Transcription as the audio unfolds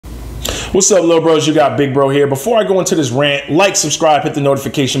What's up, little bros? You got Big Bro here. Before I go into this rant, like, subscribe, hit the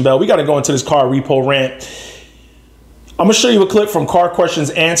notification bell. We got to go into this car repo rant. I'm going to show you a clip from Car Questions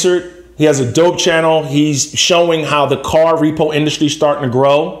Answered. He has a dope channel. He's showing how the car repo industry is starting to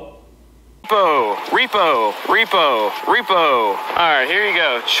grow. Repo. All right, here you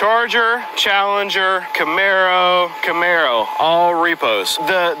go. Charger, Challenger, Camaro, all repos.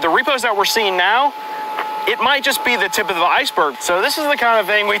 The repos that we're seeing now, it might just be the tip of the iceberg. So this is the kind of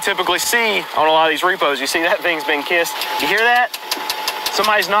thing we typically see on a lot of these repos. You see that thing's been kissed. You hear that?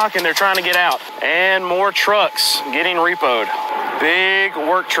 Somebody's knocking, they're trying to get out. And more trucks getting repoed. Big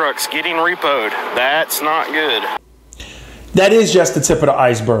work trucks getting repoed. That's not good. That is just the tip of the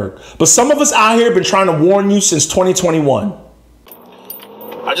iceberg. But some of us out here have been trying to warn you since 2021.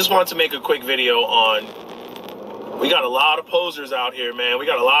 I just wanted to make a quick video on, we got a lot of posers out here, man. We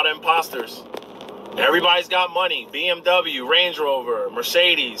got a lot of imposters. Everybody's got money. BMW, Range Rover,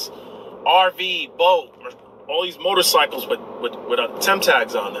 Mercedes, RV, boat, all these motorcycles with temp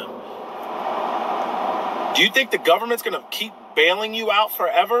tags on them. Do you think the government's going to keep bailing you out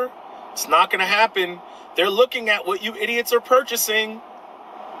forever? It's not going to happen. They're looking at what you idiots are purchasing.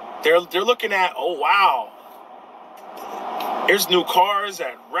 They're looking at, oh, wow. Here's new cars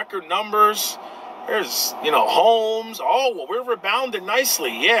at record numbers. There's, homes. Oh, well, we're rebounding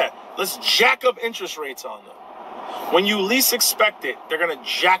nicely. Yeah, let's jack up interest rates on them. When you least expect it, they're going to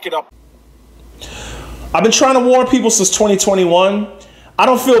jack it up. I've been trying to warn people since 2021. I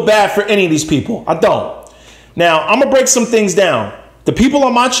don't feel bad for any of these people. I don't. Now, I'm going to break some things down. The people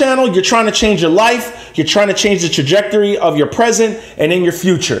on my channel, you're trying to change your life. You're trying to change the trajectory of your present and in your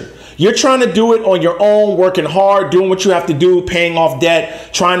future. You're trying to do it on your own, working hard, doing what you have to do, paying off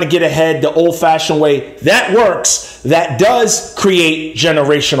debt, trying to get ahead the old-fashioned way. That works. That does create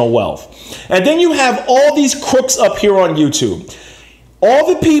generational wealth. And then you have all these crooks up here on YouTube. All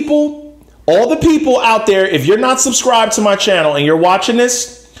the people out there, if you're not subscribed to my channel and you're watching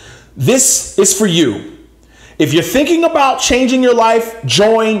this is for you. If you're thinking about changing your life,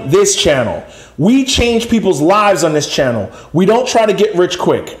 join this channel. We change people's lives on this channel. We don't try to get rich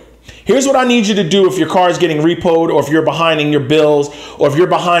quick. Here's what I need you to do if your car is getting repoed, or if you're behind in your bills, or if you're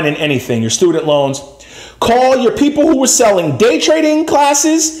behind in anything, your student loans. Call your people who were selling day trading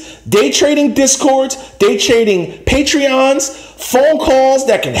classes, day trading Discords, day trading Patreons, phone calls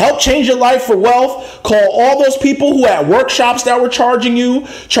that can help change your life for wealth. Call all those people who had workshops that were charging you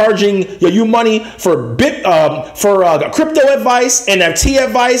money for crypto advice, NFT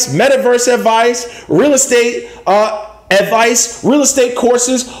advice, metaverse advice, real estate advice, real estate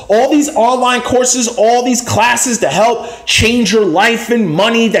courses, all these online courses, all these classes to help change your life and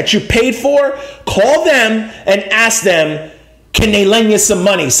money that you paid for. Call them and ask them, can they lend you some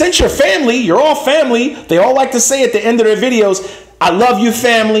money? Since you're family, you're all family. They all like to say at the end of their videos, I love you,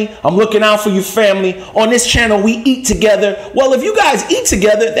 family. I'm looking out for you, family. On this channel, we eat together. Well, if you guys eat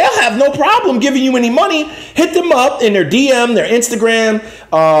together, they'll have no problem giving you any money. Hit them up in their DM, their Instagram,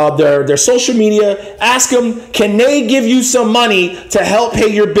 their social media. Ask them, can they give you some money to help pay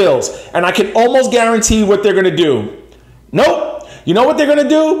your bills? And I can almost guarantee what they're going to do. Nope. You know what they're going to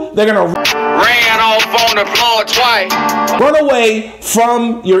do? They're going to ran off on the floor twice. Run away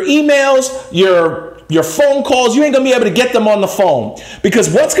from your emails, your phone calls. You ain't gonna be able to get them on the phone, because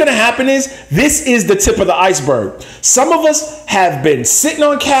what's gonna happen is, this is the tip of the iceberg. Some of us have been sitting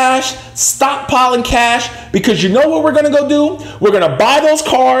on cash, stockpiling cash, because you know what we're gonna go do? We're gonna buy those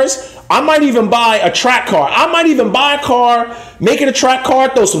cars. I might even buy a track car. I might even buy a car, make it a track car,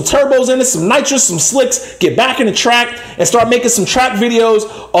 throw some turbos in it, some nitrous, some slicks, get back in the track and start making some track videos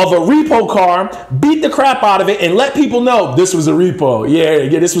of a repo car, beat the crap out of it and let people know this was a repo. Yeah,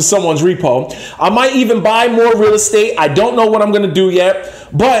 this was someone's repo. I might even buy more real estate. I don't know what I'm going to do yet,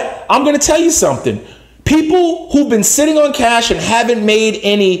 but I'm going to tell you something. People who've been sitting on cash and haven't made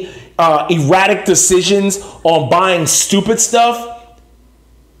any erratic decisions on buying stupid stuff,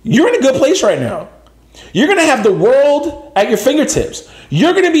 you're in a good place right now. You're going to have the world at your fingertips.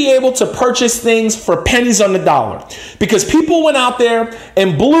 You're going to be able to purchase things for pennies on the dollar, because people went out there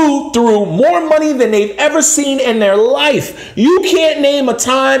and blew through more money than they've ever seen in their life. You can't name a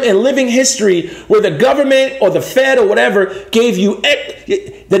time in living history where the government or the Fed or whatever gave you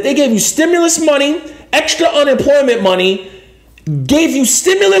stimulus money, extra unemployment money, gave you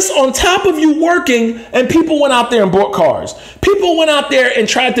stimulus on top of you working, and people went out there and bought cars. People went out there and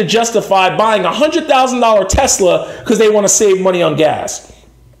tried to justify buying a $100,000 Tesla because they want to save money on gas.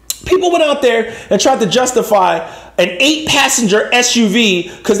 People went out there and tried to justify an 8-passenger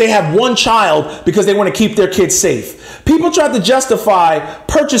SUV because they have one child, because they want to keep their kids safe. People tried to justify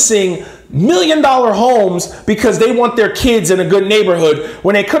purchasing million-dollar homes because they want their kids in a good neighborhood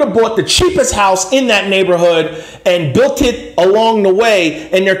when they could have bought the cheapest house in that neighborhood and built it along the way,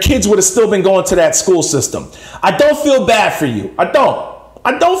 and their kids would have still been going to that school system. I don't feel bad for you. I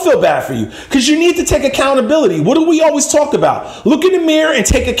don't feel bad for you, because you need to take accountability. What do we always talk about? Look in the mirror and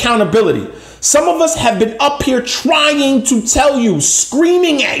take accountability. Some of us have been up here trying to tell you,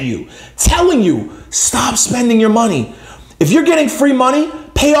 screaming at you, telling you, stop spending your money. If you're getting free money,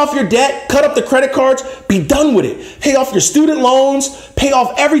 pay off your debt, cut up the credit cards, be done with it. Pay off your student loans, pay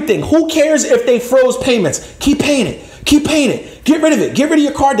off everything. Who cares if they froze payments? Keep paying it. Keep paying it. Get rid of it. Get rid of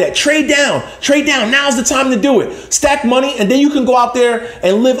your car debt. Trade down. Trade down. Now's the time to do it. Stack money, and then you can go out there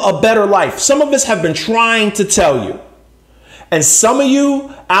and live a better life. Some of us have been trying to tell you. And some of you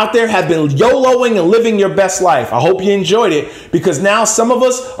out there have been YOLOing and living your best life. I hope you enjoyed it, because now some of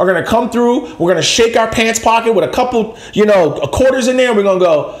us are going to come through. We're going to shake our pants pocket with a couple, quarters in there. And we're going to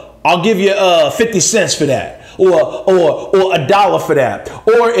go, I'll give you 50 cents for that, or $1 for that.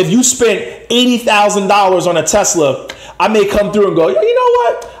 Or if you spent $80,000 on a Tesla, I may come through and go, you know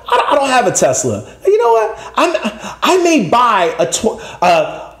what? I don't have a Tesla. You know what? I may buy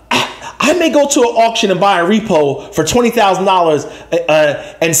I may go to an auction and buy a repo for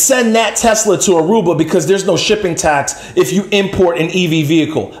 $20,000 and send that Tesla to Aruba because there's no shipping tax if you import an EV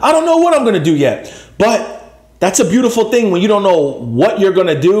vehicle. I don't know what I'm going to do yet, but that's a beautiful thing when you don't know what you're going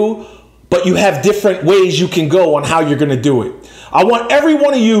to do, but you have different ways you can go on how you're going to do it. I want every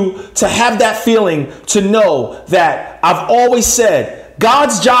one of you to have that feeling, to know that I've always said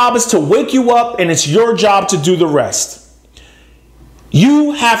God's job is to wake you up, and it's your job to do the rest.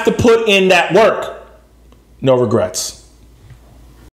 You have to put in that work. No regrets.